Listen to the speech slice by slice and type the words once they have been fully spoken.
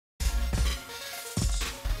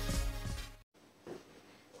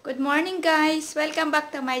Good morning guys! Welcome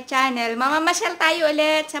back to my channel. Mamamasyal tayo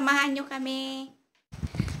ulit. Samahan nyo kami.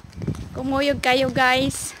 Kumuyog kayo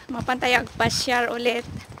guys. Mapantayag pasyal ulit.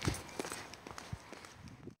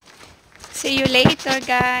 See you later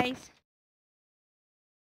guys.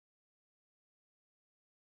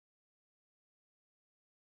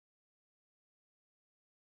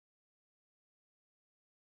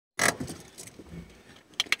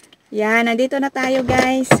 Yan, nandito na tayo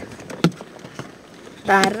guys.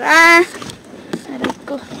 Tara! Aray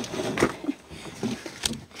ko.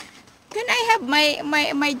 Can I have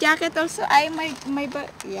my jacket also? My bag.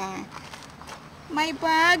 Yeah. My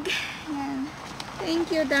bag. Yan.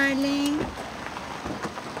 Thank you, darling.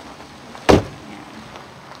 Yan.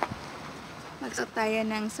 Magsuot tayo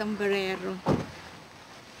ng sombrero.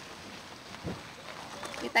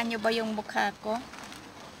 Kita nyo ba yung mukha ko?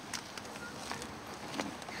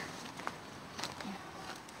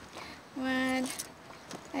 Well,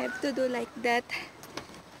 I have to do like that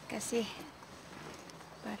kasi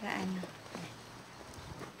para ano,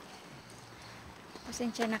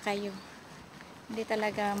 pasensya na kayo, hindi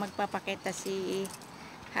talaga magpapakita si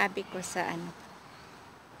hubby ko sa ano,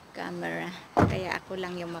 camera, kaya ako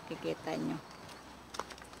lang yung makikita nyo.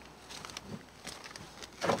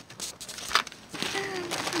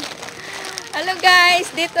 Hello guys,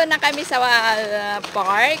 dito na kami sa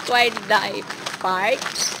park, Wildlife Park.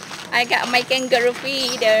 I got my kangaroo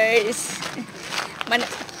feeders.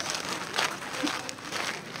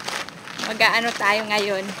 Mag-aano tayo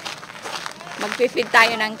ngayon. Magpi-feed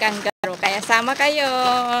tayo ng kangaroo. Kaya sama kayo.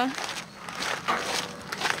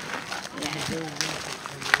 Yan.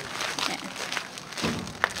 Yan.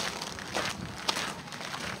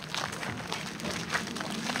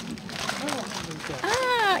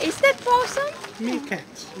 Ah, is that possum? Meerkat.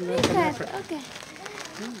 Meerkat, okay.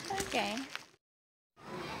 Okay.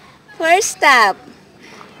 First stop,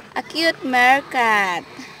 a cute meerkat.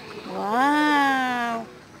 Wow.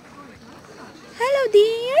 Hello,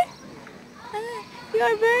 dear. You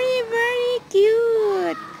are very, very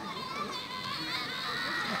cute.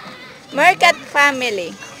 Meerkat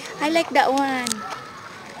family. I like that one.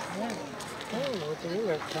 Oh, it's a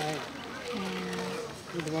real time.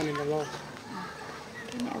 The one in the log.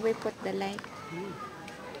 Can we put the light?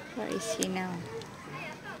 Where is she now?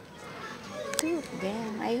 Two of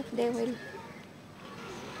them. I hope they will.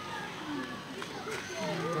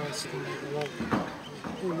 Nice in the log.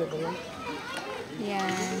 In the log.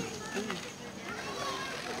 Yan.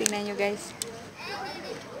 Tingnan nyo guys.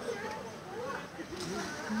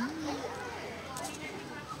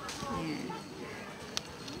 Yan.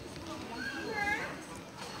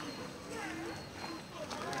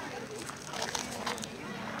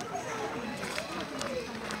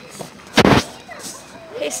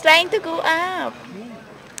 He's trying to go up.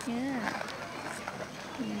 Yeah.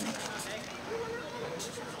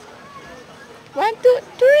 1, 2,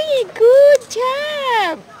 3. Good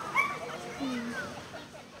job.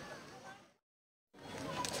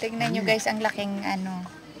 Tignan nyo guys, ang laking ano,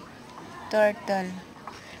 turtle.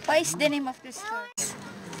 What is the name of this turtle?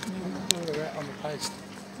 Look at that on the post.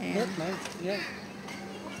 Yeah. Nice. Yeah.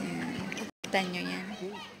 Kita nyo yan.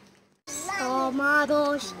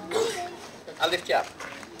 I'll lift you up.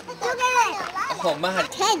 Look at it. Oh man.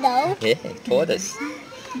 Hello. Yeah, tortoise.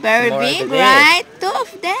 Very More big, over there. right? Two of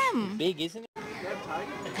them. Big, isn't it?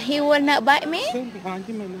 He will not bite me? Stand behind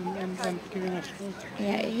him and giving us food.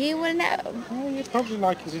 Yeah, he will not. Oh, you probably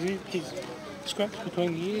like his scratch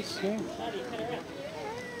between the ears. Yeah.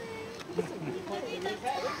 Tignan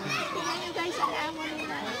nyo guys, ang amo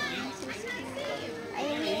nila. Ay,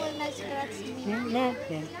 he will not scratch me. No.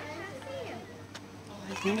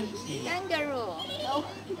 Kangaroo. No.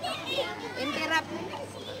 Interrupt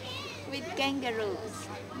with kangaroos.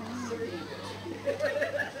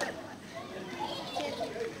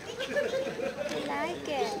 I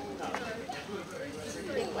like it.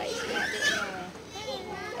 Okay.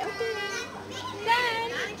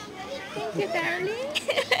 Done. Thank you, darling.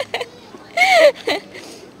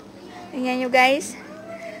 Tingnan nyo guys.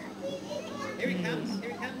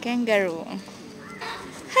 Kangaroo.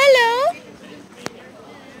 Hello.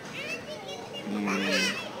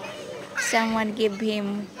 Someone give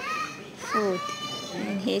him food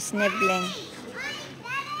and he's nibbling.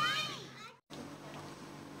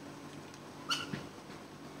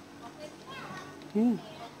 Don't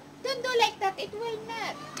do like that, it will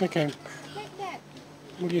not. Okay. Like that.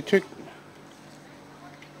 Will you trick?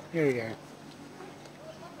 There we go.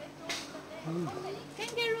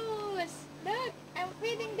 Kangaroos! Look, I'm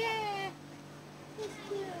feeding them. It's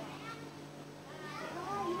cute.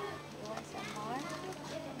 You want some more?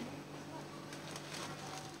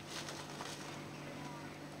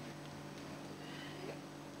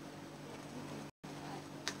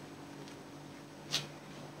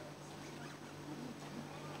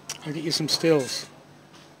 I'll get you some stills.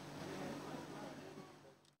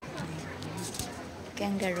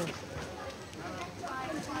 Kangaroo.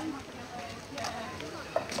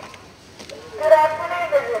 Good afternoon,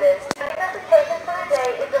 visitors. The presentation for the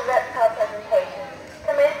day is a reptile presentation,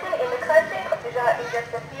 commencing in the closing closure in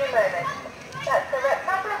just a few moments. That's the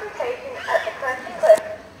reptile presentation at the closing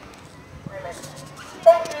moment.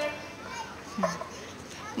 Thank you.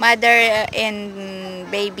 Mother and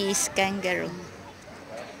baby's kangaroo.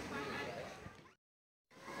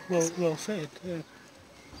 Well said. Yeah.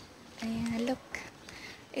 Ayan, look.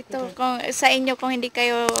 Ito kung sa inyo kung hindi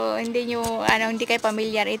kayo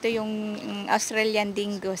pamilyar, ito yung Australian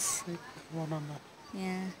dingoes. One on that.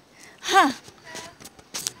 Yeah. Ha!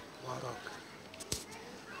 Warok.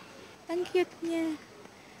 Ang cute niya.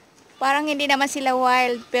 Parang hindi naman sila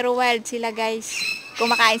wild, pero wild sila, guys.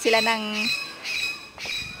 Kumakain sila ng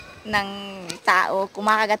tao,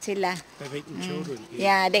 kumakagat sila. They've eaten children.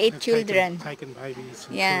 Yeah, they eat They've children. Taken babies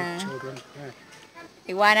and Yeah. killed children. Yeah.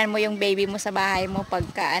 Iwanan mo yung baby mo sa bahay mo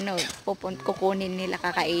pagka kukunin nila,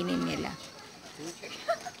 kakainin nila.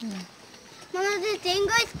 Mama, the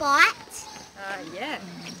dingoes bite? Yeah.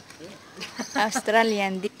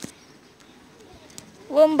 Australian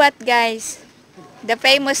wombat, guys. The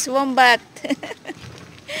famous wombat.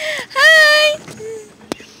 Hi!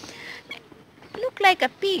 Look like a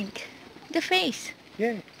pig. The face.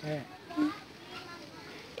 Yeah. Yeah.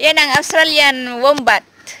 Yan ang Australian wombat.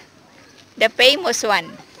 The famous one.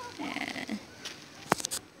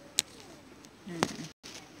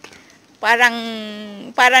 Para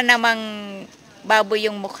namang baboy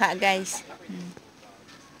yung mukha, guys.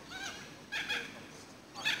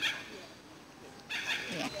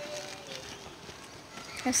 Yeah.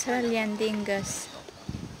 Australian dingoes.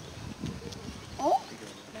 Oh,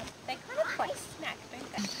 they kind of quite snack, don't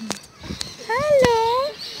they? Hello!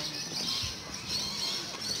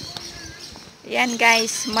 Yan,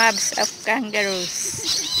 guys, mobs of kangaroos.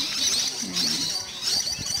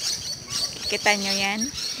 Kita nyo yan?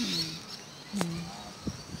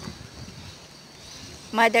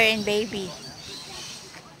 Mother and baby.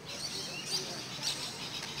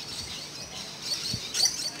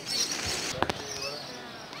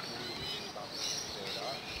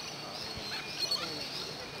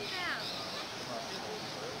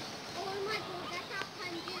 Oh my god, that's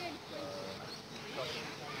 100.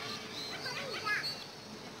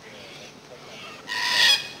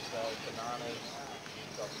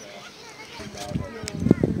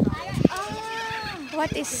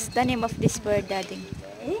 What is the name of this bird, Daddy?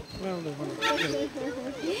 Well, they want to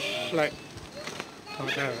like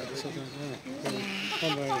that. So on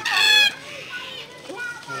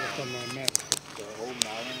my map.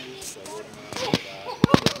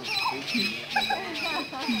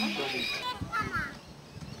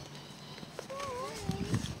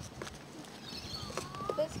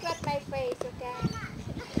 Don't scratch my face, okay?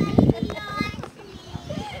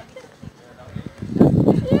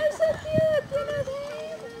 You're so cute, you know that?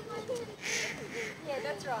 Yeah,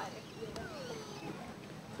 that's right.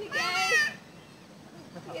 See, guys?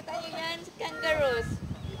 Kita nyo yan, kangaroos.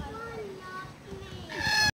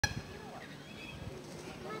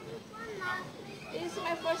 This is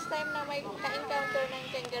my first time na may na-encounter ng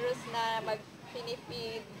kangaroos na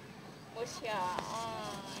mag-pinipid mo siya.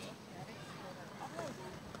 Ay.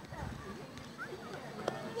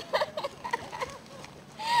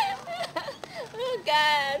 Oh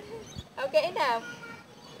God. Okay, enough.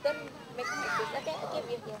 Don't make this. Okay, I'll give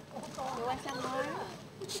you here. You want some more?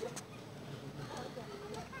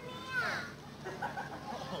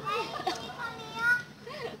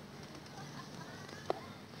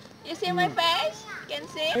 You see my face? Can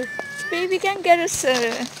see? Baby kangaroos.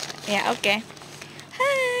 Yeah, okay.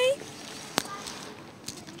 Hi.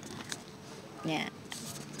 Yeah.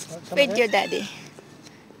 Feed your daddy.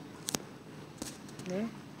 Yeah.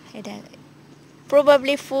 Hey, daddy.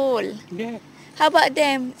 Probably full. Yeah. How about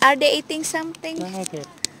them? Are they eating something? No, okay.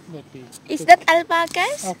 That'd be Is that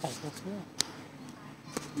alpacas? alpacas, yeah.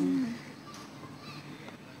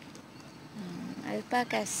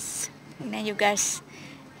 Alpacas. Tingnan nyo, guys.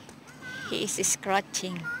 He is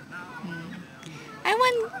scratching. I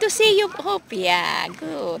want to see you, Hope. Yeah,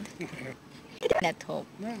 good. Not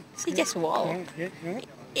Hope. Yeah. She just walk. Yeah, yeah, yeah.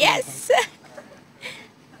 Yes.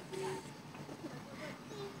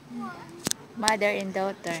 Mother and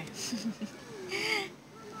daughter.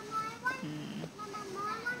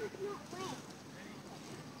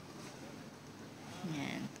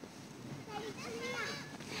 Yan.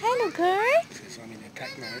 Hello, girl. She's on in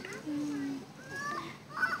attack mode.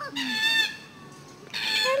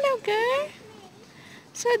 Hello, girl.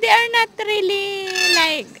 So they are not really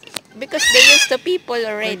like because they used to people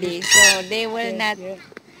already, so they will not. Yeah.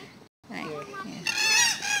 Like, yeah.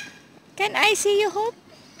 Can I see you, Hope?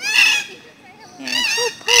 Yeah.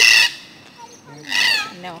 Hope, Hope.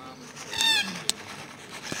 No.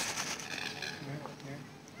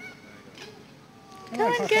 Come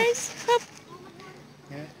on, guys. Hope.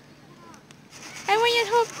 Yeah. I want you,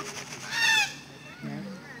 Hope. Yeah.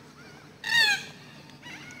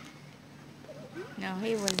 No,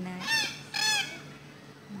 he will not.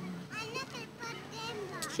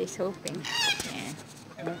 She's hoping. Yeah.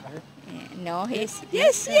 Yeah. No, he's...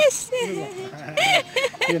 Yes, yes.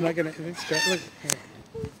 You're not gonna. It's great. Look.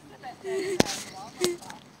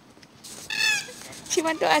 She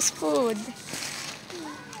want to ask food.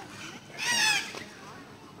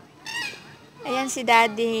 Ayan si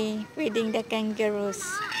Daddy feeding the kangaroos.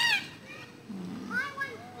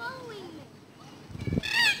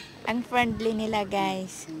 Ang friendly nila,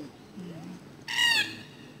 guys.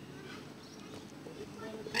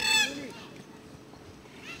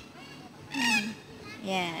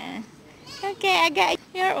 Yeah. Okay, I got you.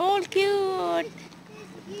 You're all cute.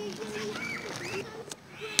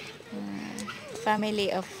 Family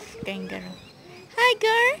of kangaroo. Hi,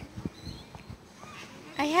 girl.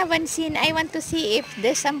 I haven't seen. I want to see if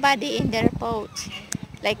there's somebody in their pouch.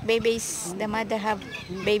 Like babies, the mother have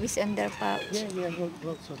babies in their pouch. Yeah.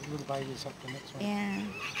 Lots of little babies up the next one. Yeah.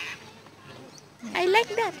 I like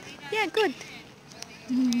that. Yeah, good.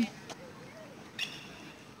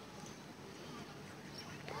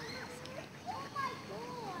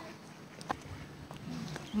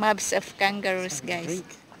 Mobs of kangaroos, guys. Drink.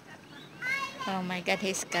 Oh my God,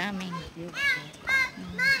 he's coming. Yeah.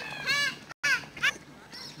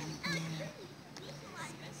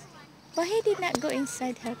 But he did not go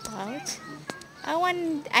inside her pouch. I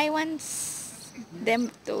want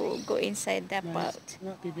them to go inside the pouch.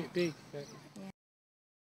 Might be a bit big, but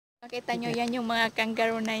Makita nyo yan yung mga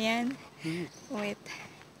kangaroo na yan. Wait.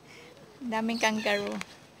 Daming kangaroo.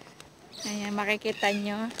 Ayan, makikita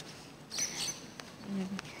nyo.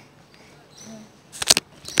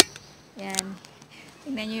 Yan.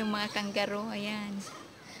 Tingnan nyo yung mga kangaroo. Ayan.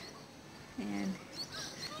 Ayan.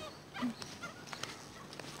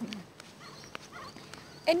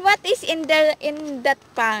 And what is in that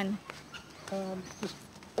pond? just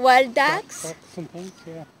Wild ducks? ducks and things.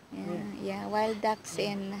 Yeah. Yeah, wild ducks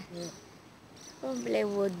and Yeah. probably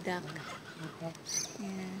wood duck. Ducks,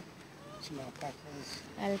 Yeah. some alpacas.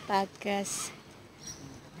 Alpacas.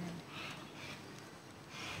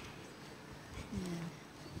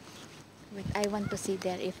 Wait, I want to see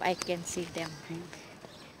there if I can see them.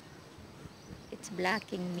 It's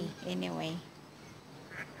blocking me anyway.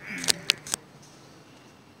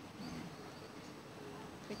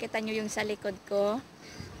 Nakikita nyo yung sa likod ko.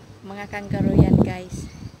 Mga kangaroo yan,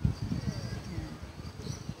 guys.